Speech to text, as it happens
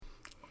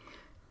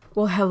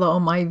Well, hello,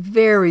 my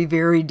very,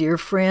 very dear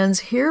friends.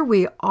 Here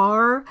we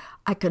are.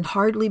 I can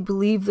hardly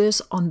believe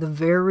this, on the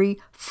very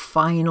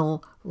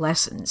final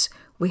lessons.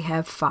 We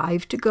have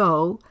 5 to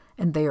go,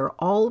 and they are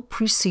all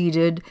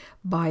preceded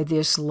by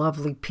this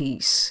lovely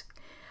piece.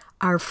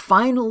 Our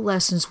final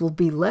lessons will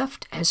be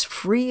left as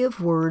free of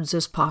words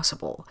as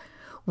possible.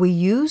 We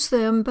use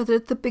them but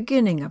at the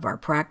beginning of our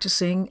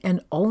practicing,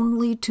 and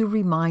only to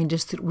remind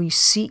us that we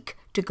seek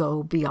to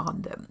go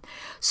beyond them.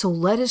 So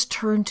let us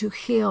turn to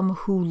Him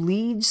who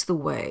leads the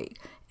way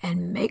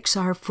and makes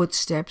our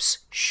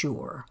footsteps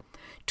sure.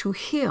 To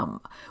Him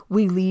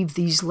we leave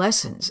these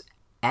lessons.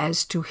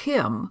 As to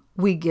Him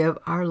we give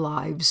our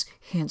lives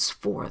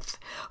henceforth,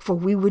 for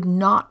we would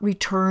not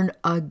return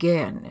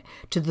again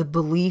to the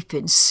belief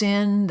in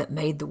sin that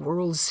made the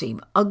world seem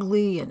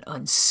ugly and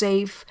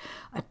unsafe,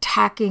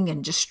 attacking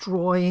and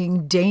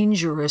destroying,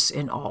 dangerous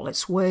in all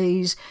its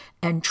ways,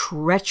 and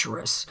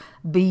treacherous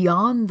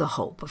beyond the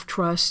hope of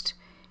trust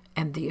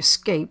and the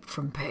escape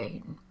from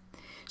pain.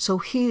 So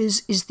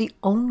His is the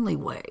only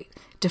way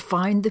to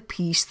find the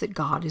peace that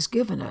God has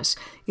given us.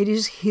 It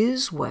is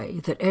His way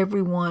that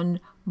everyone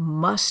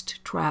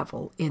must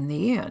travel in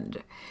the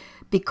end,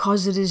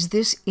 because it is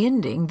this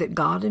ending that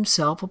God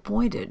Himself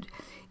appointed.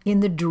 In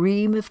the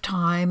dream of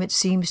time, it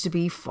seems to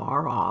be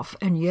far off,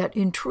 and yet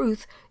in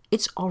truth,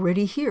 it's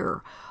already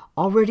here,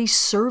 already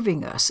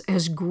serving us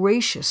as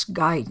gracious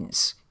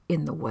guidance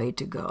in the way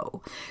to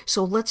go.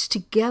 So let's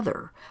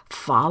together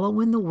follow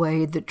in the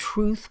way that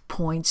truth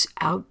points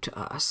out to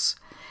us,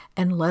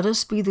 and let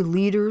us be the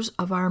leaders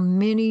of our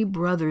many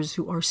brothers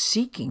who are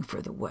seeking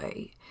for the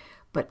way,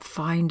 but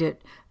find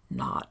it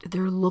not.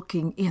 They're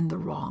looking in the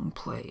wrong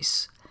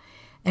place.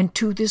 And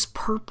to this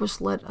purpose,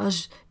 let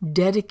us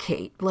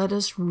rededicate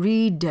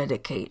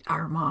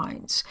our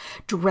minds,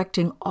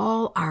 directing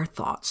all our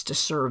thoughts to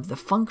serve the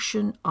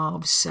function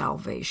of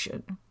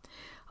salvation.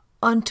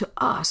 Unto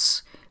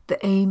us, the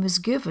aim is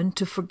given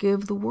to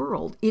forgive the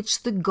world. It's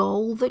the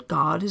goal that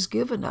God has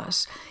given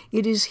us.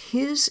 It is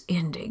His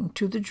ending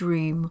to the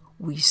dream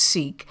we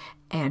seek,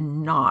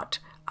 and not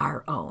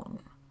our own.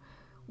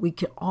 We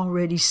can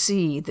already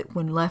see that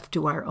when left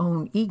to our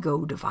own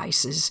ego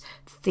devices,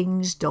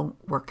 things don't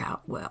work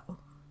out well.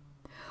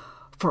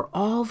 For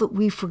all that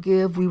we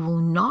forgive, we will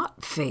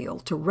not fail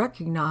to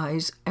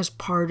recognize as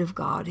part of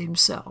God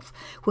Himself.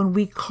 When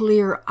we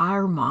clear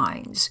our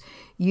minds,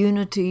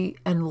 unity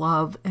and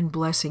love and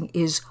blessing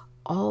is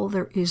all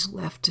there is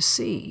left to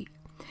see.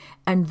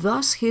 And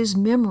thus His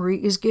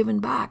memory is given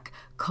back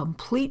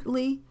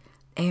completely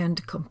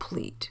and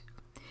complete.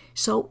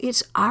 So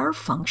it's our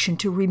function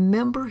to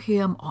remember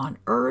Him on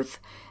earth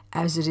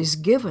as it is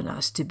given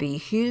us to be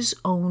His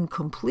own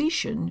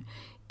completion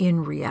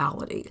in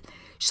reality.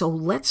 So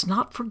let's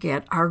not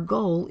forget our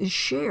goal is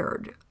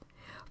shared,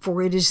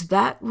 for it is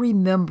that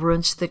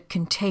remembrance that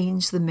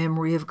contains the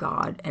memory of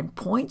God and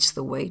points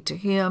the way to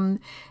Him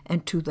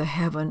and to the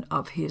heaven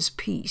of His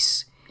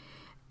peace.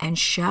 And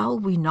shall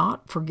we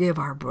not forgive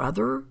our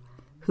brother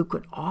who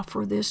could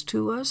offer this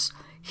to us?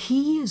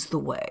 He is the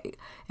way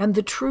and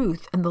the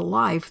truth and the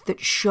life that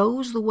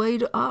shows the way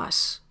to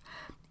us.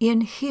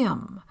 In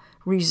Him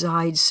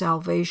resides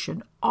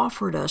salvation,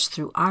 offered us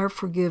through our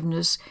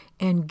forgiveness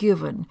and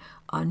given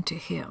unto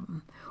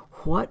Him.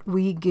 What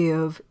we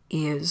give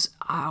is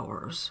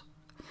ours.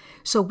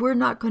 So we're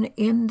not going to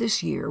end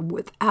this year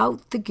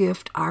without the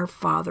gift our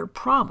Father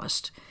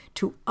promised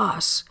to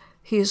us,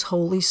 His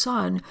Holy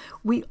Son.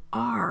 We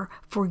are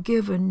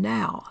forgiven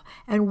now,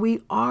 and we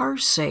are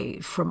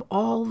saved from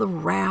all the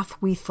wrath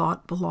we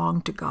thought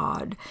belonged to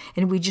God,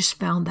 and we just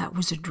found that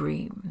was a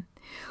dream.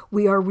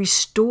 We are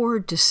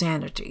restored to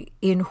sanity,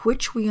 in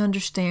which we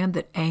understand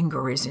that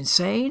anger is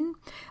insane,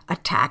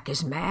 attack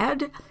is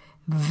mad,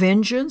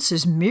 vengeance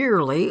is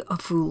merely a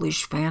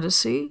foolish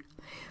fantasy.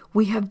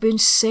 We have been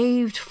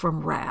saved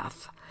from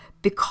wrath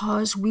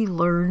because we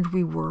learned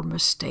we were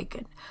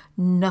mistaken.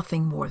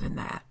 Nothing more than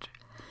that.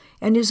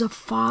 And is a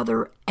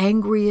father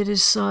angry at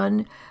his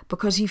son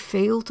because he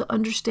failed to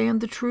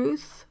understand the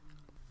truth?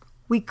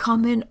 We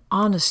come in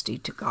honesty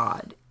to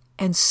God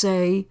and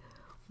say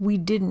we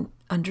didn't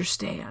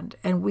understand,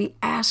 and we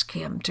ask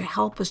Him to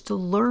help us to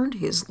learn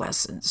His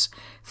lessons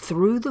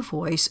through the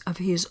voice of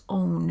His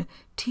own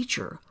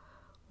teacher.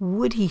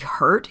 Would He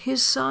hurt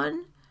His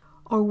son?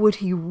 Or would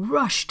He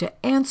rush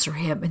to answer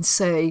him and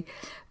say,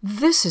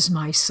 "This is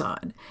my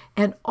son,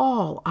 and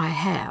all I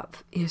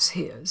have is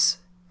His"?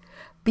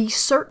 Be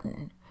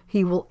certain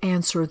He will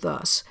answer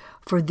thus,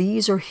 for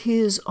these are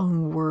His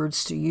own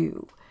words to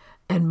you,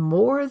 and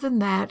more than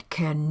that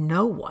can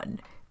no one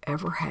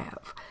ever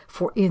have.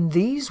 For in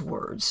these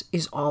words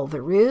is all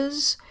there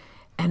is,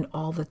 and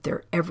all that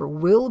there ever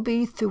will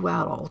be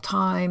throughout all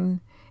time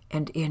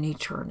and in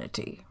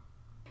eternity.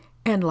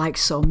 And like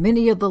so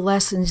many of the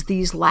lessons,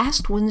 these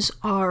last ones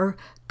are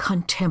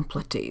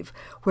contemplative,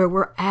 where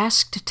we're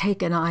asked to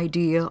take an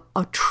idea,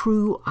 a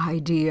true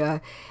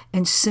idea,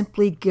 and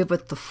simply give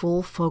it the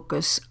full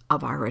focus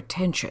of our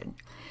attention.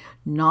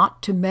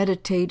 not to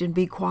meditate and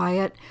be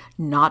quiet,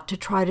 not to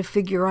try to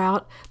figure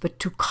out, but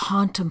to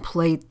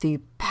contemplate the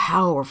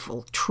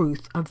powerful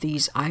truth of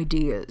these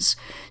ideas.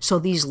 So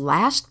these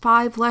last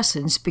 5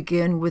 lessons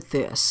begin with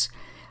this.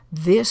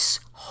 This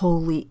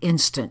holy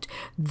instant,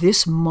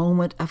 this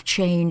moment of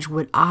change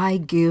would I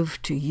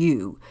give to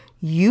you.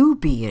 You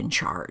be in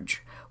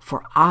charge,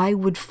 for I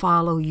would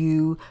follow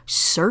you,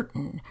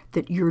 certain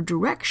that your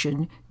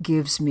direction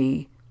gives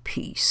me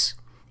peace.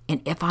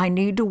 And if I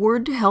need a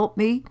word to help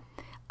me,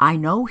 I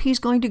know He's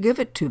going to give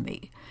it to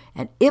me.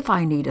 And if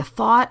I need a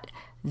thought,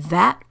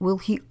 that will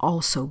He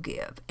also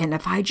give. And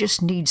if I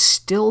just need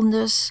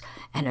stillness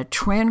and a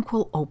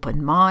tranquil,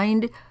 open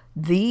mind,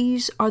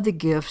 these are the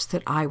gifts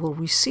that I will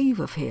receive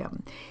of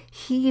Him.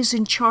 He is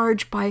in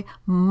charge by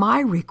my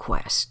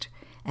request,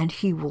 and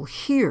He will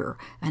hear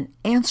and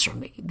answer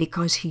me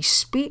because He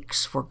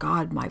speaks for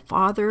God my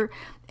Father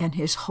and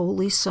His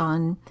Holy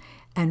Son,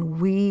 and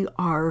we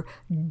are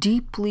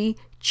deeply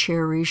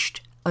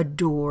cherished,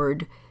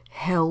 adored,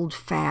 held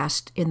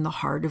fast in the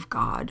heart of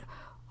God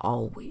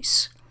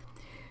always.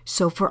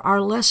 So for our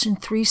lesson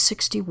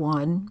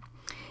 361,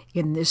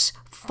 in this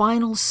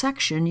final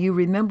section, you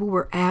remember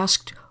we're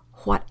asked,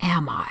 what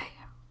am I?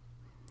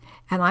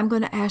 And I'm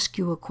going to ask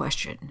you a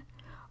question.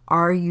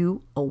 Are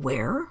you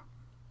aware?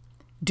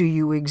 Do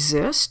you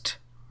exist?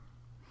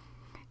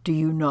 Do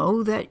you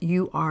know that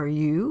you are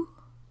you?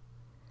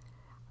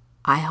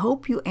 I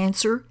hope you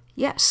answer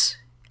yes.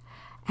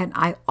 And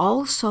I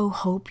also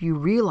hope you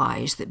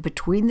realize that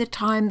between the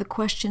time the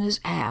question is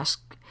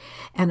asked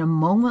and a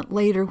moment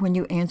later when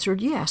you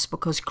answered yes,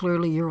 because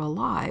clearly you're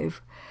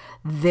alive,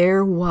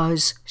 there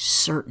was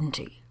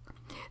certainty.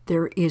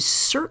 There is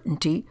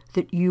certainty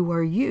that you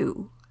are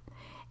you.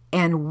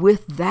 And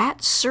with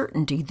that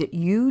certainty that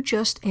you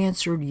just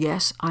answered,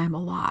 yes, I'm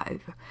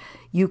alive,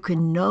 you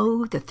can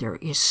know that there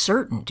is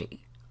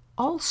certainty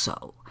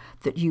also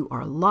that you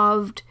are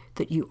loved,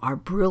 that you are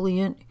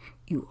brilliant,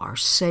 you are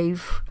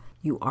safe,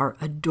 you are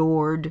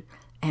adored,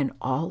 and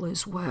all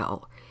is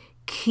well.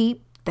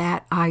 Keep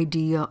that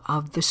idea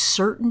of the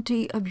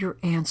certainty of your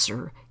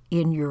answer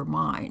in your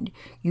mind.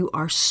 You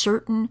are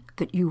certain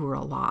that you are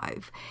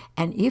alive.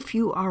 And if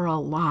you are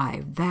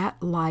alive,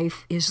 that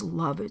life is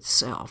love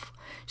itself.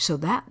 So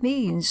that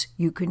means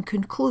you can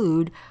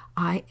conclude,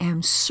 I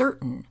am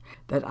certain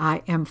that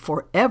I am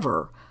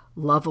forever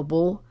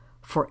lovable,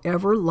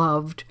 forever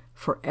loved,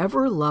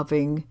 forever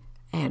loving,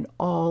 and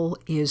all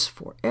is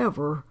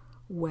forever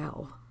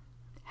well.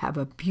 Have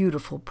a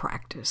beautiful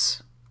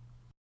practice.